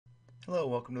Hello,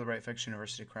 welcome to the RightFax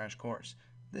University Crash Course.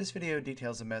 This video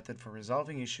details a method for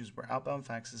resolving issues where outbound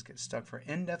faxes get stuck for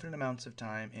indefinite amounts of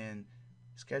time in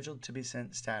scheduled to be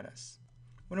sent status.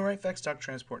 When a RightFax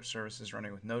DocTransport service is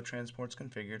running with no transports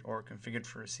configured or configured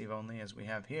for receive only as we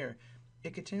have here,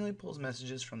 it continually pulls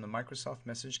messages from the Microsoft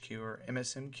Message Queue or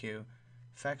MSMQ,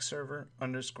 fax server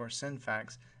 _ send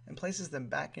fax, and places them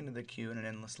back into the queue in an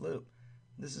endless loop.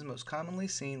 This is most commonly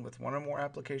seen with one or more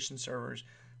application servers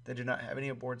that do not have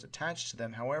any boards attached to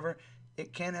them. However,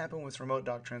 it can happen with remote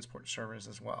DocTransport servers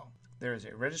as well. There is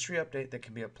a registry update that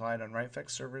can be applied on RightFax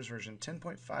servers version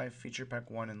 10.5 Feature Pack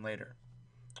 1 and later.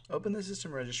 Open the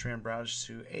system registry and browse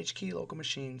to HKey local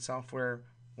machine software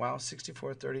WOW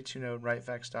 6432 node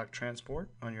RightFax DocTransport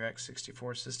on your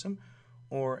x64 system,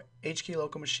 or HKey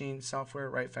local machine software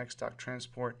RightFax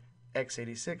DocTransport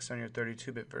x86 on your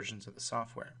 32-bit versions of the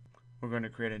software. We're going to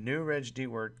create a new regd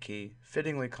word key,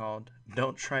 fittingly called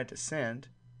Don't Try to Send,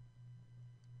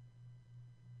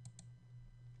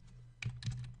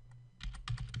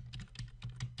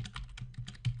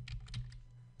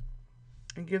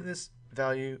 and give this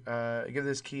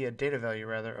key a data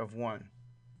value of 1.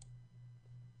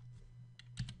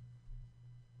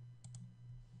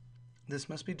 This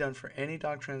must be done for any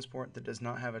DocTransport that does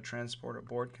not have a transporter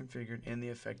board configured in the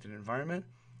affected environment.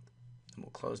 And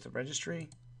we'll close the registry.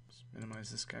 Let's minimize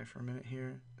this guy for a minute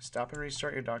here. Stop and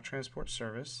restart your DocTransport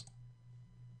service.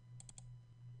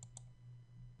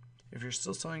 If you're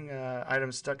still showing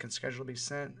items stuck and scheduled to be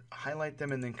sent, highlight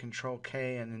them and then Control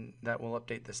K, and then that will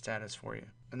update the status for you.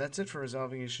 And that's it for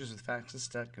resolving issues with faxes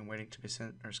stuck and waiting to be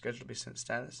sent or scheduled to be sent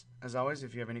status. As always,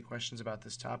 if you have any questions about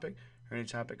this topic or any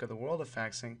topic of the world of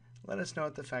faxing, let us know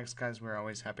at the Fax Guys. We're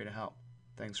always happy to help.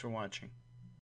 Thanks for watching.